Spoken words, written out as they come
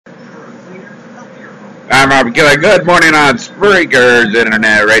I'm Robert Killer. Good morning on Spreaker's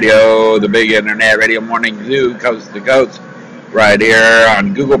Internet Radio, the big Internet Radio morning zoo, coast to coast, right here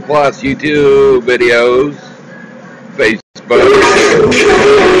on Google Plus, YouTube videos, Facebook.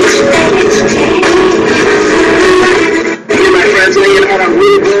 My friends hanging out on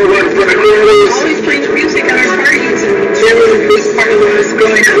Wood Boulevard for the Hollidays. Always playing music at our parties. Really big part of what is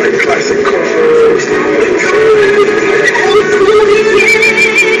going on. Classic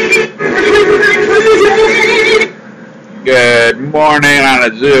Good morning on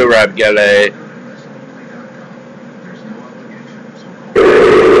a zoo, Rob Kelly.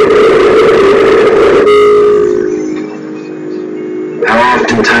 How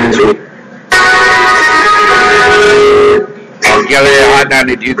oftentimes we Kelly, Hot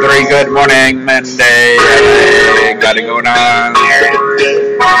 92.3, good morning, Monday. Got it going on.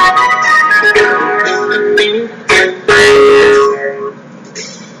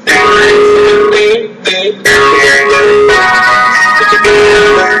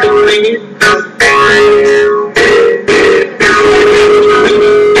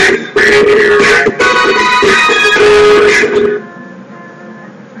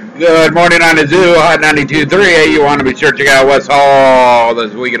 Good morning on the zoo, Hot 92.3. Hey, you want to be sure to check out West Hall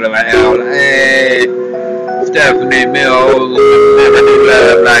this weekend of the hell. Hey, Stephanie Mills, never knew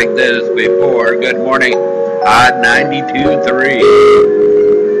love like this before. Good morning, Hot 92.3.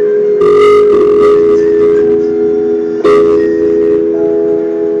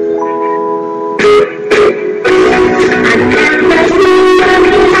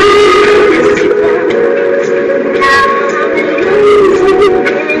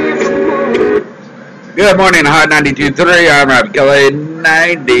 Good morning, Hot 92.3. I'm Rob Kelly,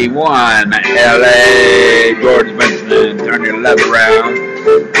 91 LA. George Benson, turn your love around.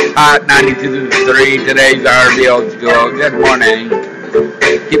 Hot 92.3. Today's RV Old School. Good morning.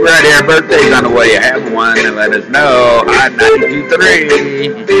 Keep it right here. Birthday's on the way. You have one, and let us know. Hot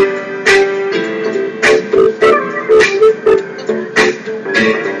 92.3.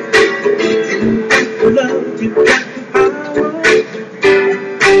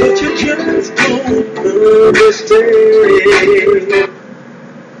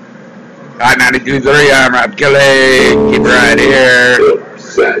 Hot 92.3, I'm Rob Kelly. Keep it right here.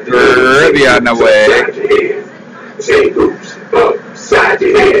 Trivia on the way. Say oops, upside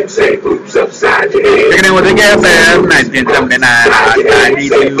your head. Say oops, upside your head. Checking in with the FM, 1979, Hot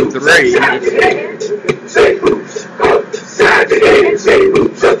 92.3. Say oops, upside your head. Say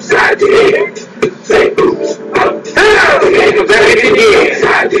oops, upside your head. Say oops, upside your head.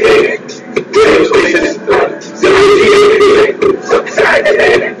 Upside your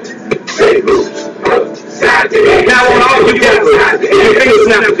head. Now on all together, and your fingers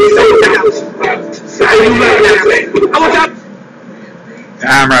snap to be so down.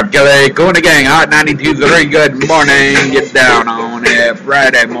 I'm Rob Kelly, going to gang, Hot 92.3, good morning, get down on it,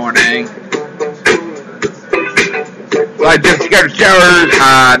 Friday morning. Well, I just got showers,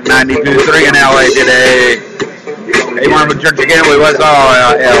 Hot 92.3 in LA today. Hey, want to church again, we was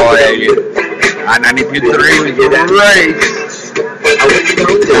all LA. Hot 92.3 was great.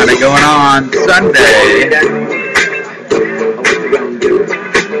 Kind of going on Sunday.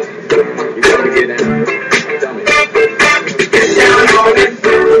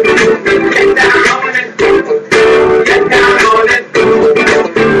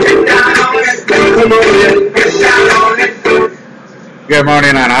 Good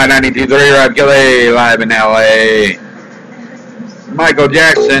morning on High 92.3, Rob Kelly, live in LA. Michael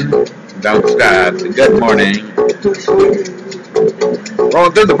Jackson, don't stop. Good morning.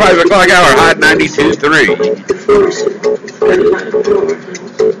 Rolling through the 5 o'clock hour, Hot 92.3.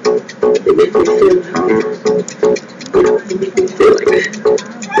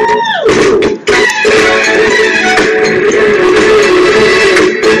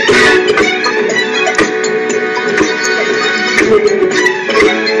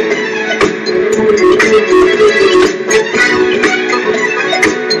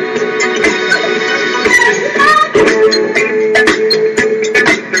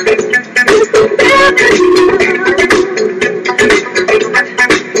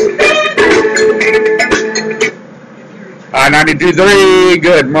 Hot 92.3,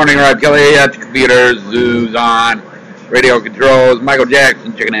 good morning, Rob Kelly at the computer, Zoo's on, radio controls, Michael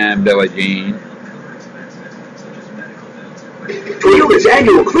Jackson, checking in, Billie Jean. Toyota's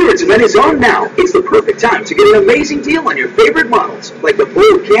annual clearance event is on now. It's the perfect time to get an amazing deal on your favorite models, like the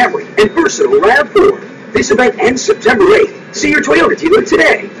Ford Camry and versatile RAV4. This event ends September 8th. See your Toyota dealer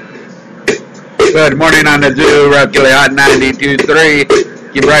today. Good morning on the Zoo, Rob Kelly, Hot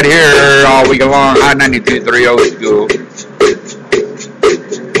 92.3. Keep right here all week long, Hot 92.3 Old School.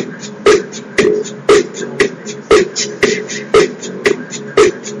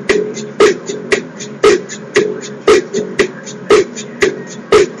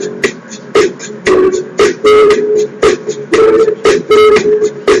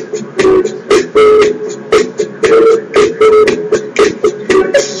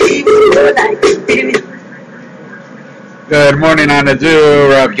 Good morning on the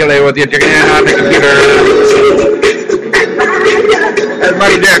Zoo. Rob Kelly with you, checking in on the computer. That's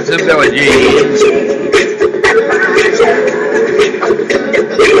Marty Jackson, Billy G.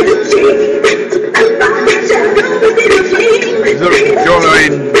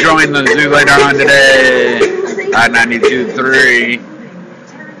 Join the Zoo later on today at 92.3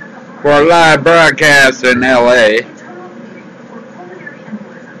 for a live broadcast in LA.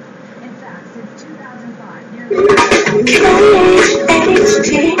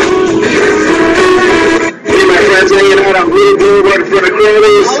 Hey, my friends, hanging out on Blue Boulevard in front of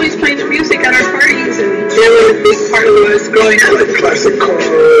Crowley's. Always playing the music at our parties, and they were a big part of us growing up. Classic car